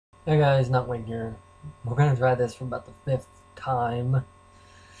Hey guys, not Wayne here. We're gonna try this for about the fifth time.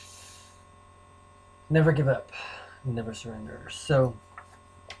 Never give up, never surrender. So,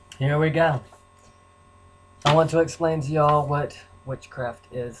 here we go. I want to explain to y'all what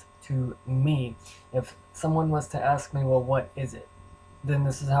witchcraft is to me. If someone was to ask me, well, what is it? Then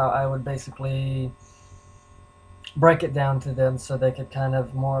this is how I would basically break it down to them so they could kind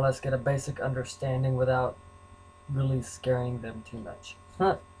of more or less get a basic understanding without really scaring them too much.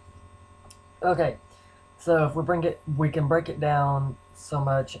 Okay, so if we can break it down so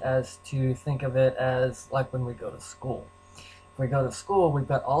much as to think of it as like when we go to school. If we go to school, we've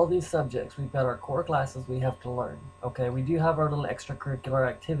got all these subjects. We've got our core classes we have to learn. Okay, we do have our little extracurricular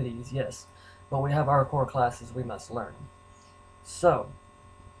activities, yes, but we have our core classes we must learn. So,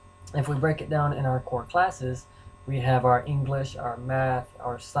 if we break it down in our core classes, we have our English, our math,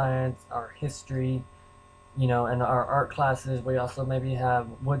 our science, our history, in our art classes. We also maybe have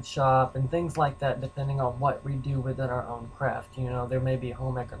wood shop and things like that, depending on what we do within our own craft. There may be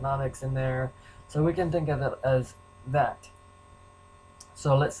home economics in there, so we can think of it as that.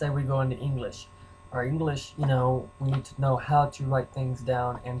 So let's say we go into English. Our English, we need to know how to write things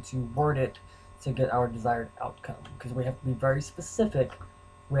down and to word it to get our desired outcome, because we have to be very specific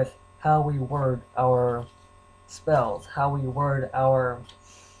with how we word our spells, how we word our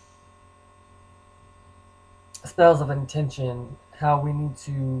spells of intention, how we need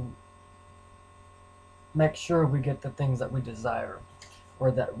to make sure we get the things that we desire or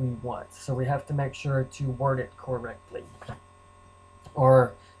that we want. So we have to make sure to word it correctly,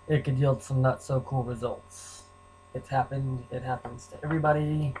 or it could yield some not so cool results. It's happened, it happens to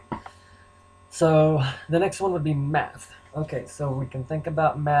everybody. So the next one would be math. Okay, so we can think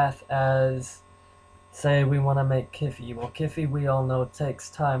about math as, say we want to make Kiffy. Well, Kiffy, we all know, takes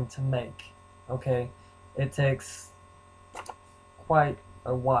time to make. Okay, it takes quite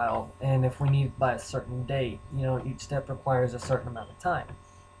a while, and if we need it by a certain date, each step requires a certain amount of time.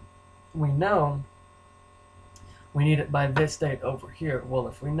 We know we need it by this date over here. Well,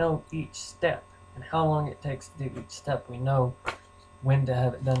 if we know each step and how long it takes to do each step, we know when to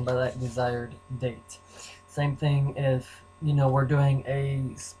have it done by that desired date. Same thing if we're doing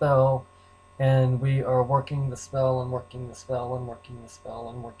a spell and we are working the spell and working the spell and working the spell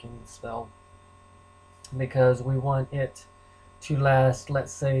and working the spell, because we want it to last,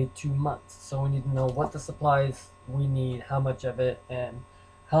 let's say, 2 months. So we need to know what the supplies we need, how much of it, and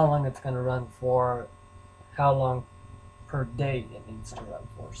how long it's going to run for, how long per day it needs to run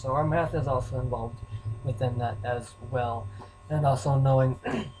for. So our math is also involved within that as well. And also knowing,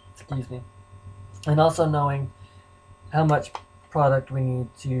 excuse me, and also knowing how much product we need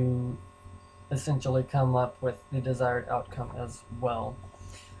to essentially come up with the desired outcome as well.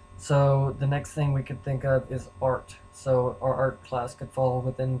 So the next thing we could think of is art. So our art class could fall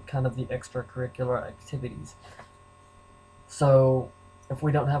within kind of the extracurricular activities. So if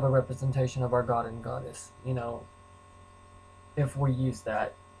we don't have a representation of our god and goddess, if we use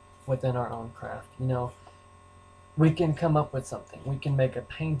that within our own craft, we can come up with something. We can make a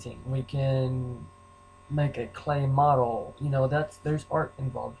painting. We can make a clay model. There's art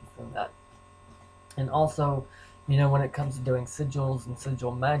involved within that. And also, when it comes to doing sigils and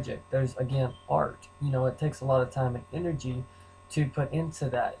sigil magic, there's again art. It takes a lot of time and energy to put into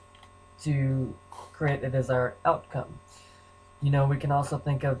that to create a desired outcome. We can also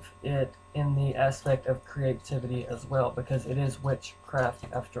think of it in the aspect of creativity as well, because it is witchcraft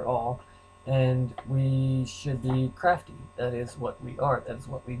after all, and we should be crafty. That is what we are. That is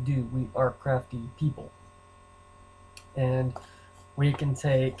what we do. We are crafty people. And we can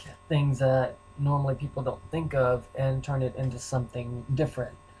take things that normally people don't think of and turn it into something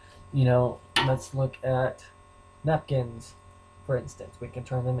different. Let's look at napkins, for instance. We can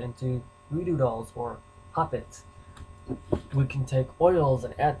turn them into voodoo dolls or puppets. We can take oils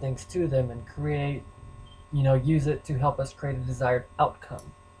and add things to them and create, use it to help us create a desired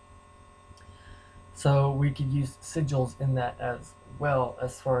outcome. So we could use sigils in that as well,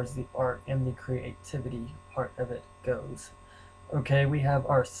 as far as the art and the creativity part of it goes. Okay, we have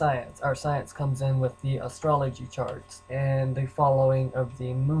our science. Our science comes in with the astrology charts and the following of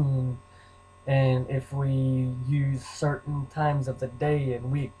the moon, and if we use certain times of the day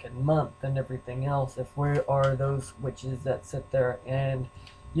and week and month and everything else, if we are those witches that sit there and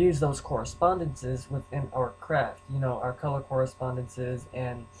use those correspondences within our craft, our color correspondences,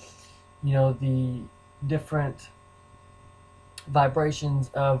 and the different vibrations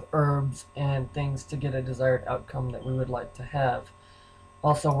of herbs and things to get a desired outcome that we would like to have.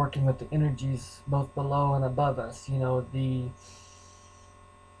 Also working with the energies both below and above us, the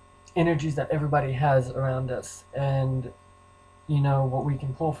energies that everybody has around us, and you know, what we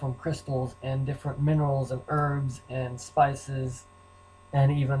can pull from crystals and different minerals and herbs and spices and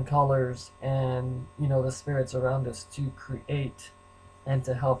even colors and, you know, the spirits around us to create and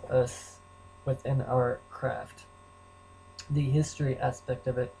to help us within our craft. The history aspect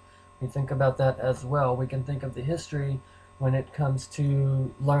of it, we think about that as well. We can think of the history when it comes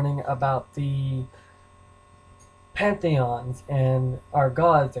to learning about the pantheons and our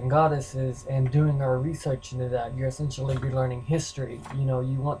gods and goddesses and doing our research into that. You're essentially learning history. You know,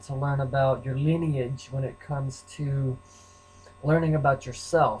 you want to learn about your lineage when it comes to learning about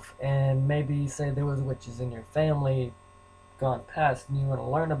yourself, and maybe say there was witches in your family gone past and you want to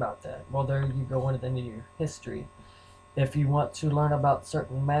learn about that. Well, there you go into your history. If you want to learn about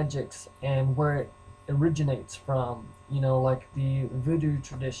certain magics and where it originates from, you know, like the voodoo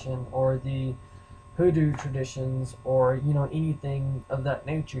tradition or the hoodoo traditions, or, you know, anything of that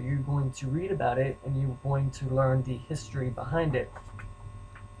nature, you're going to read about it and you're going to learn the history behind it.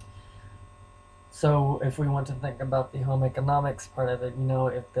 So if we want to think about the home economics part of it, you know,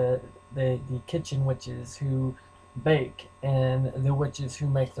 if the kitchen witches who bake and the witches who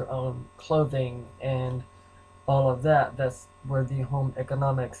make their own clothing and all of that, that's where the home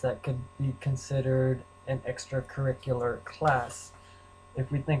economics, that could be considered an extracurricular class. If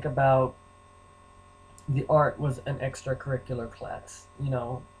we think about the art was an extracurricular class, you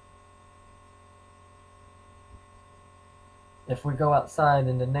know, if we go outside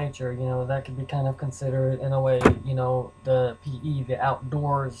into nature, you know, that could be kind of considered in a way, you know, the PE, the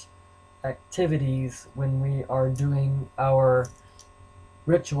outdoors activities when we are doing our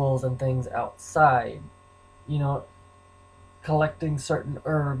rituals and things outside, you know, collecting certain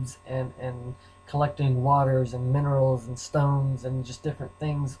herbs and collecting waters and minerals and stones and just different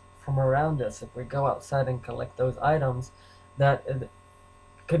things from around us. If we go outside and collect those items, that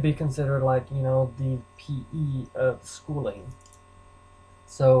could be considered like, you know, the PE of schooling.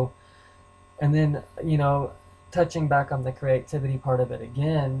 So, and then, you know, touching back on the creativity part of it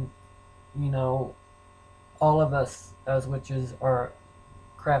again, you know, all of us as witches are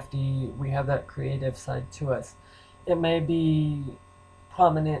crafty. We have that creative side to us. It may be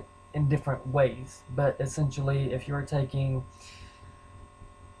prominent in different ways, but essentially if you're taking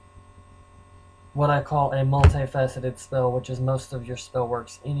what I call a multifaceted spell, which is most of your spell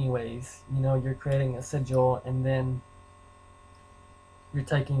works anyways, you know, you're creating a sigil and then you're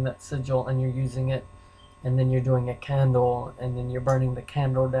taking that sigil and you're using it, and then you're doing a candle and then you're burning the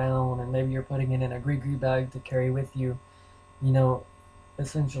candle down, and maybe you're putting it in a gree bag to carry with you. You know,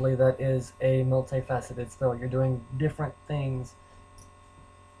 essentially that is a multifaceted spell. You're doing different things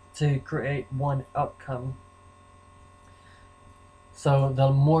to create one outcome. So the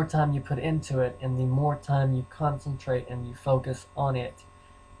more time you put into it and the more time you concentrate and you focus on it,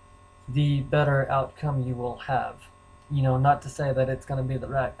 the better outcome you will have. You know, not to say that it's going to be the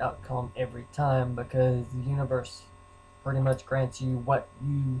right outcome every time, because the universe pretty much grants you what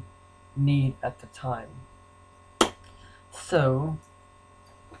you need at the time. So,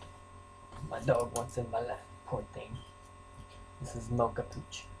 my dog wants in my lap. Poor thing. This is Mocha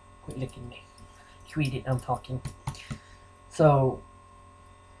Pooch. Quit licking me. Tweet it, I'm talking. So,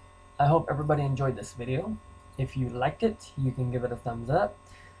 I hope everybody enjoyed this video. If you liked it, you can give it a thumbs up.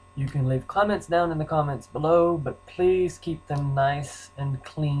 You can leave comments down in the comments below, but please keep them nice and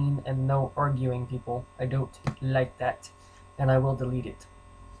clean and no arguing, people. I don't like that, and I will delete it.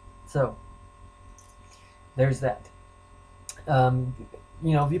 So, there's that.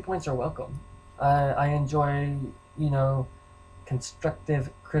 You know, viewpoints are welcome. I enjoy, you know,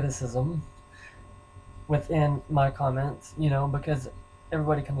 constructive criticism within my comments, you know, because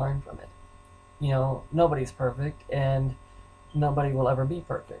everybody can learn from it. You know, nobody's perfect, and nobody will ever be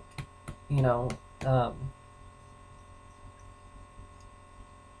perfect. You know,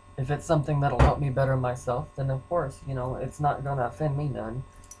 if it's something that'll help me better myself, then of course, you know, it's not gonna offend me none.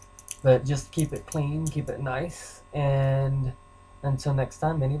 But just keep it clean, keep it nice, and until next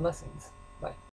time, many blessings. Bye.